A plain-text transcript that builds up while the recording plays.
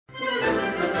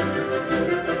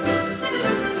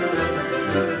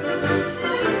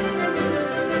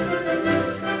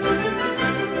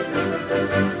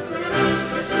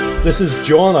This is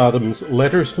John Adams'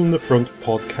 Letters from the Front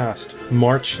podcast,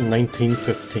 March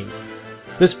 1915.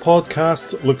 This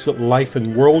podcast looks at life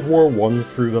in World War I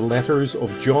through the letters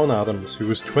of John Adams, who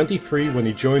was 23 when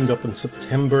he joined up in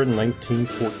September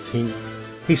 1914.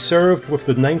 He served with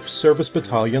the 9th Service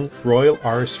Battalion, Royal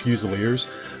Irish Fusiliers,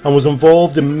 and was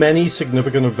involved in many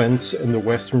significant events in the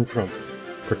Western Front,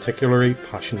 particularly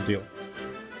Passchendaele.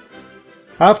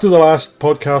 After the last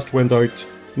podcast went out,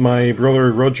 my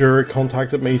brother Roger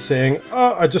contacted me saying,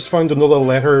 I just found another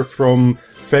letter from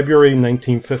February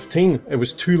 1915. It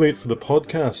was too late for the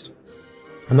podcast.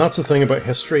 And that's the thing about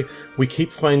history. We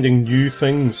keep finding new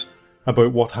things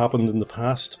about what happened in the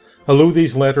past. Although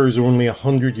these letters are only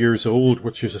 100 years old,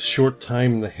 which is a short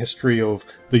time in the history of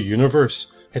the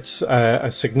universe, it's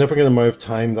a significant amount of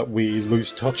time that we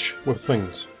lose touch with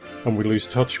things. And we lose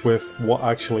touch with what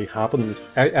actually happened.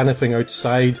 Anything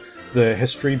outside the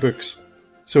history books.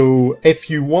 So if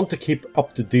you want to keep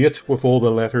up to date with all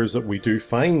the letters that we do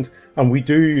find, and we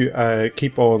do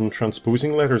keep on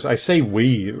transposing letters, I say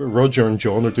we, Roger and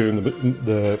John are doing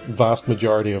the vast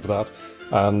majority of that,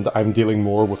 and I'm dealing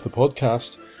more with the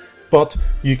podcast. But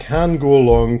you can go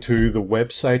along to the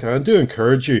website, and I do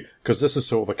encourage you, because this is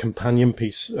sort of a companion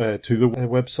piece to the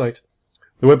website.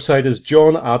 The website is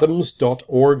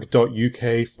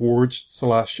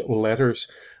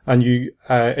johnadams.org.uk/letters, and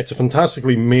it's a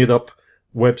fantastically made up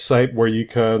website where you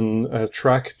can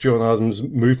track John Adams'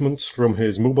 movements from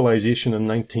his mobilisation in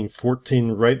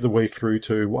 1914 right the way through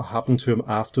to what happened to him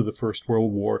after the First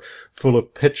World War, full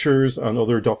of pictures and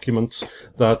other documents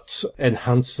that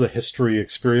enhance the history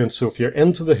experience. So if you're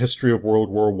into the history of World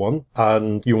War I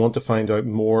and you want to find out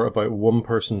more about one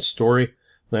person's story,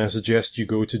 then I suggest you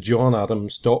go to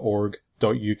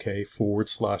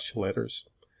johnadams.org.uk/letters.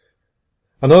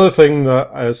 Another thing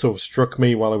that sort of struck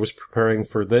me while I was preparing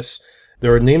for this,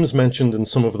 there are names mentioned in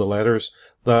some of the letters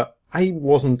that I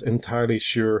wasn't entirely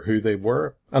sure who they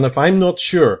were. And if I'm not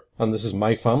sure, and this is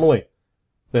my family,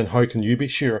 then how can you be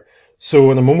sure? So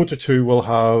in a moment or two, we'll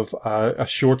have a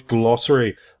short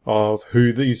glossary of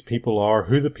who these people are,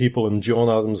 who the people in John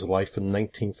Adams' life in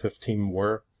 1915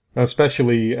 were. And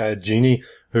especially Jeannie,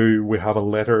 who we have a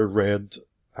letter read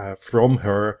from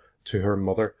her to her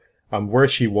mother, and where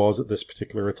she was at this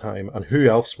particular time, and who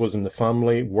else was in the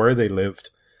family, where they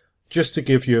lived, just to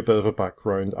give you a bit of a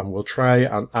background. And we'll try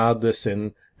and add this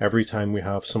in every time we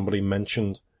have somebody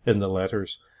mentioned in the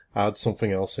letters. Add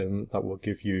something else in that will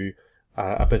give you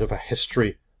a bit of a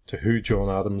history to who John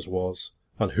Adams was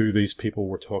and who these people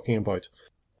were talking about.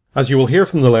 As you will hear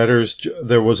from the letters,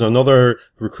 there was another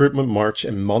recruitment march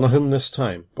in Monaghan this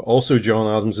time, but also John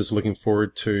Adams is looking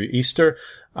forward to Easter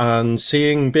and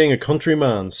being a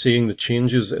countryman, seeing the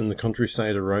changes in the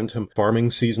countryside around him,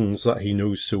 farming seasons that he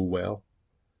knows so well.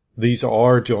 These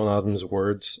are John Adams'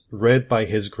 words, read by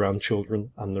his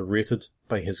grandchildren and narrated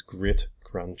by his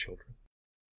great-grandchildren.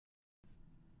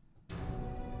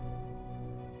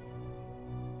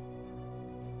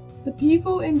 The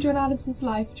people in John Adams'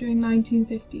 life during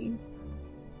 1915.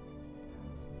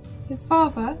 His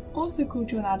father, also called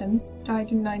John Adams,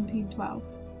 died in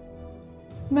 1912.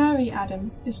 Mary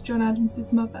Adams is John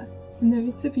Adams' mother and the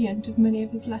recipient of many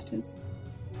of his letters.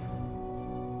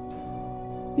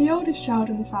 The oldest child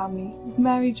in the family was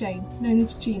Mary Jane, known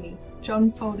as Jeannie,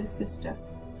 John's oldest sister.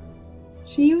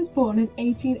 She was born in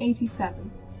 1887,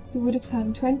 so would have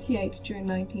turned 28 during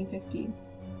 1915.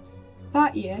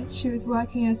 That year, she was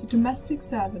working as a domestic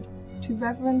servant to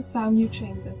Reverend Samuel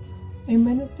Chambers, a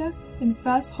minister in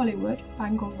First Hollywood,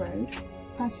 Bangor Road,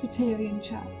 Presbyterian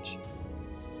Church.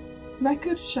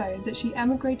 Records show that she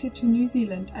emigrated to New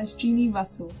Zealand as Jeannie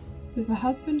Russell, with her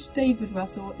husband David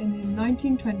Russell in the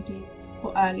 1920s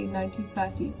or early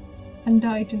 1930s, and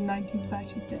died in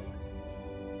 1936.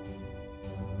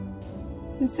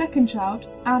 The second child,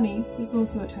 Annie, was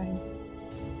also at home.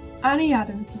 Annie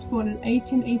Adams was born in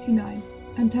 1889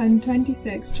 and turned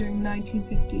 26 during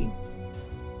 1915.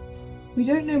 We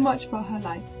don't know much about her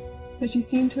life, but she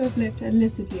seemed to have lived at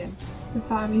Lycidian, the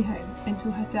family home,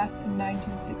 until her death in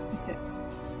 1966.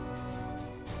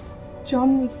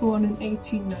 John was born in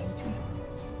 1890.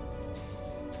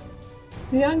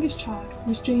 The youngest child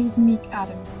was James Meek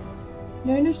Adams.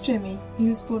 Known as Jimmy, he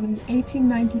was born in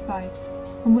 1895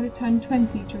 and would have turned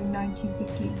 20 during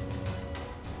 1915.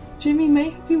 Jimmy may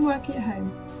have been working at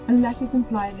home, and letters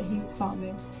imply that he was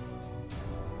farming.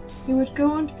 He would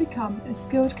go on to become a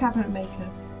skilled cabinet maker,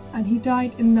 and he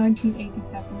died in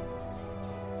 1987.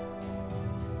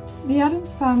 The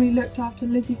Adams family looked after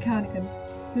Lizzie Kernaghan,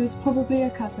 who was probably a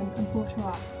cousin, and brought her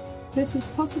up. This was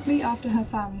possibly after her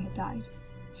family had died.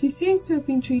 She seems to have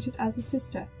been treated as a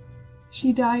sister.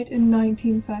 She died in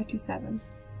 1937.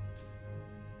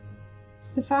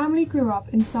 The family grew up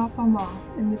in South Armagh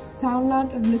in the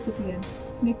townland of Lissadine,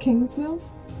 near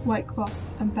Kingsmills,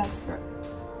 Whitecross and Besbrook,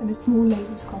 in a small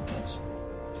labourer's cottage.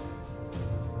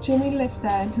 Jimmy lived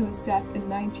there until his death in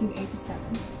 1987.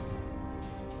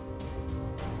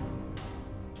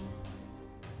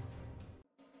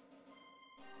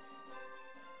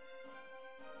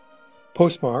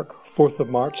 Postmark, 4th of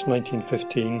March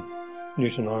 1915,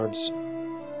 Newtonards.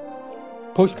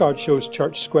 Postcard shows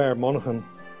Church Square, Monaghan.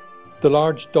 The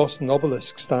large Dawson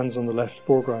obelisk stands on the left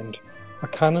foreground. A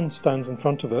cannon stands in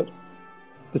front of it.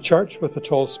 The church with a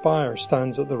tall spire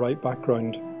stands at the right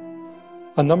background.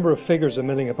 A number of figures are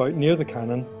milling about near the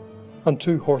cannon, and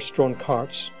 2 horse-drawn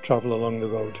carts travel along the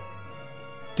road.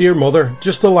 Dear Mother,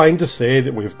 just a line to say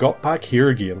that we've got back here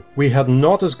again. We had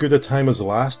not as good a time as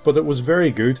last, but it was very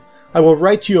good. I will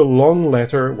write you a long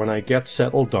letter when I get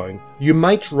settled down. You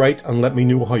might write and let me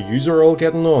know how yous are all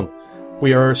getting on.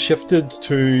 We are shifted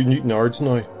to Newtonards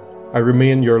now. I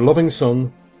remain your loving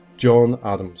son, John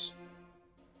Adams.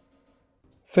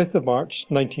 5th of March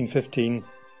 1915,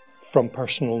 from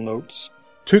personal notes.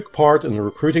 Took part in the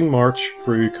recruiting march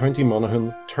through County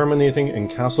Monaghan, terminating in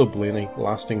Castleblaney,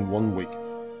 lasting 1 week.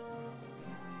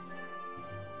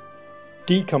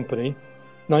 D Company,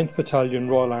 9th Battalion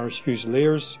Royal Irish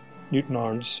Fusiliers,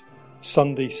 Newtonards,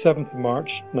 Sunday 7th of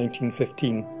March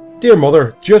 1915. Dear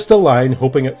Mother, just a line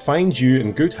hoping it finds you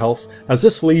in good health, as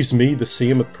this leaves me the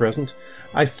same at present.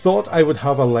 I thought I would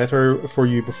have a letter for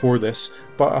you before this,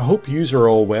 but I hope yous are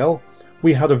all well.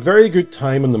 We had a very good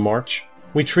time in the march.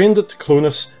 We trained at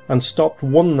Clonus and stopped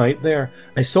one night there.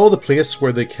 I saw the place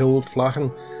where they killed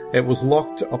Flahan. It was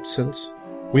locked up since.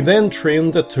 We then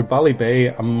trained it to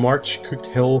Ballybay and marched Cooked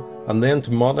Hill, and then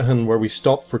to Monaghan, where we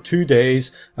stopped for 2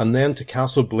 days, and then to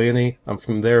Castleblaney, and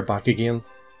from there back again.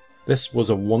 This was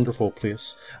a wonderful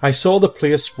place. I saw the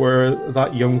place where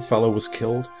that young fellow was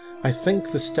killed. I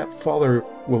think the stepfather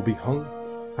will be hung,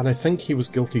 and I think he was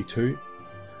guilty too.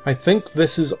 I think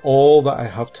this is all that I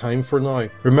have time for now.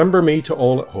 Remember me to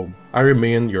all at home. I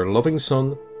remain your loving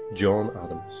son, John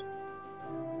Adams.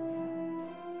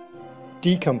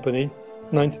 D Company,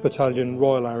 9th Battalion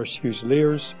Royal Irish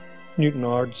Fusiliers,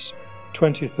 Newtonards,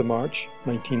 20th of March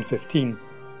 1915.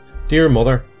 Dear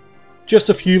Mother, just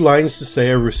a few lines to say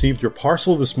I received your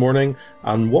parcel this morning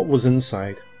and what was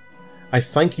inside. I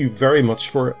thank you very much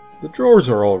for it. The drawers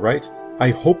are all right.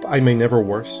 I hope I may never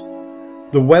worse.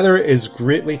 The weather is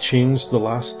greatly changed the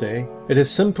last day. It is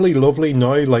simply lovely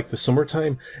now, like the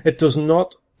summertime. It does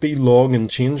not be long in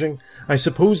changing. I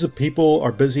suppose the people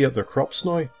are busy at their crops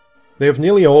now. They have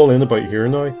nearly all in about here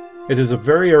now. It is a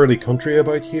very early country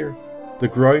about here. The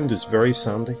ground is very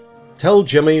sandy. Tell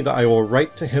Jimmy that I will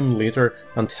write to him later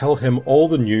and tell him all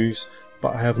the news,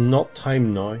 but I have not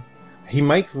time now. He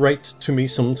might write to me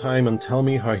sometime and tell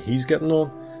me how he's getting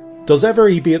on. Does ever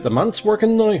he be at the manse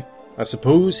working now? I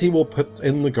suppose he will put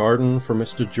in the garden for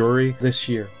Mr. Jury this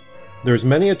year. There's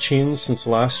many a change since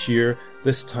last year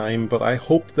this time, but I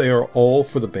hope they are all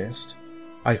for the best.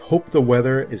 I hope the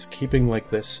weather is keeping like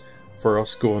this for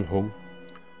us going home.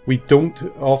 We don't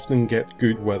often get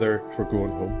good weather for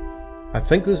going home. I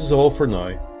think this is all for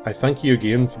now. I thank you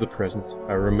again for the present.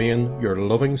 I remain your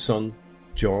loving son,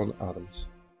 John Adams.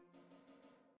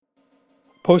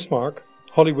 Postmark,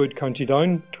 Holywood, County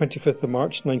Down, 25th of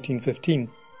March 1915.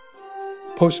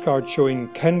 Postcard showing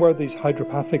Kenworthy's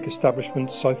Hydropathic Establishment,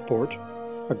 Southport,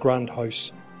 a grand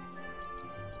house.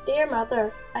 Dear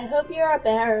Mother, I hope you are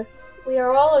better. We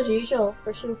are all as usual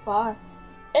for so far.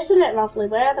 Isn't it lovely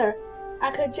weather?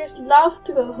 I could just love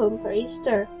to go home for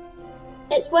Easter.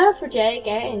 It's well for Jay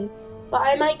again, but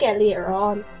I might get later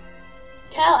on.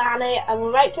 Tell Annie I will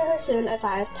write to her soon if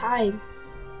I have time.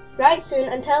 Write soon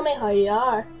and tell me how you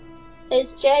are.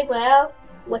 Is Jay well?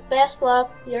 With best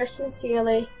love, yours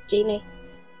sincerely, Jeannie.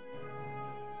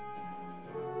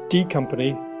 D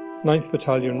Company, 9th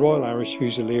Battalion Royal Irish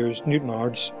Fusiliers,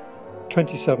 Newtonards,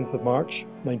 27th of March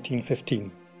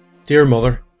 1915. Dear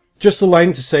Mother, just a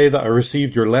line to say that I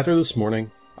received your letter this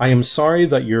morning. I am sorry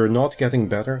that you're not getting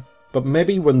better, but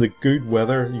maybe when the good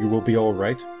weather you will be all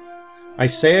right. I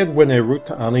said when I wrote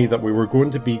to Annie that we were going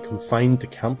to be confined to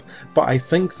camp, but I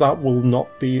think that will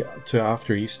not be to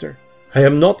after Easter. I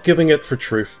am not giving it for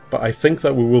truth, but I think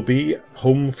that we will be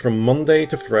home from Monday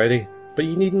to Friday, but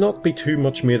you need not be too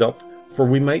much made up, for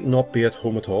we might not be at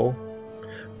home at all.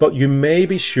 But you may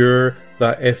be sure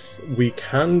that if we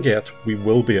can get, we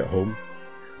will be at home.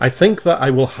 I think that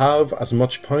I will have as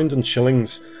much pound and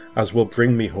shillings as will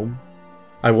bring me home.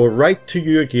 I will write to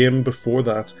you again before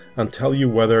that and tell you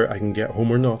whether I can get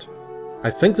home or not. I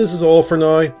think this is all for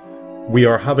now. We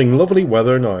are having lovely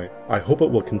weather now. I hope it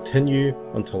will continue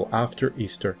until after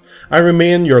Easter. I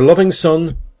remain your loving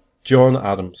son, John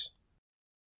Adams.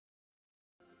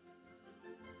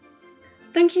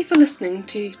 Thank you for listening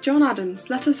to John Adams'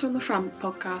 Letters from the Front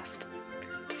podcast.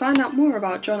 To find out more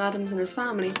about John Adams and his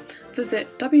family,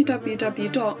 visit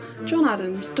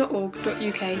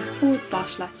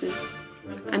www.johnadams.org.uk/letters.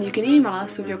 And you can email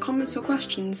us with your comments or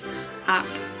questions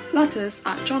at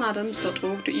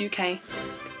letters@johnadams.org.uk.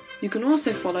 You can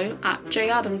also follow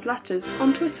 @JAdamsLetters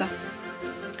on Twitter.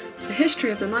 The history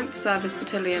of the 9th Service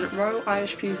Battalion Royal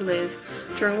Irish Fusiliers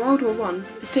during World War I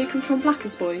is taken from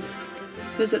Blackers Boys.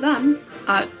 Visit them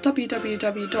at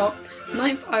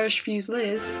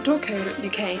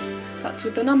www.9thirishfusiliers.co.uk. That's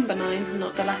with the number 9,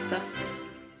 not the letter.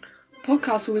 The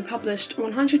podcast will be published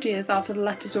 100 years after the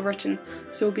letters were written,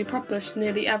 so will be published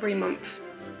nearly every month.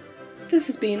 This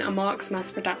has been a Mark's Mess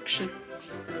production.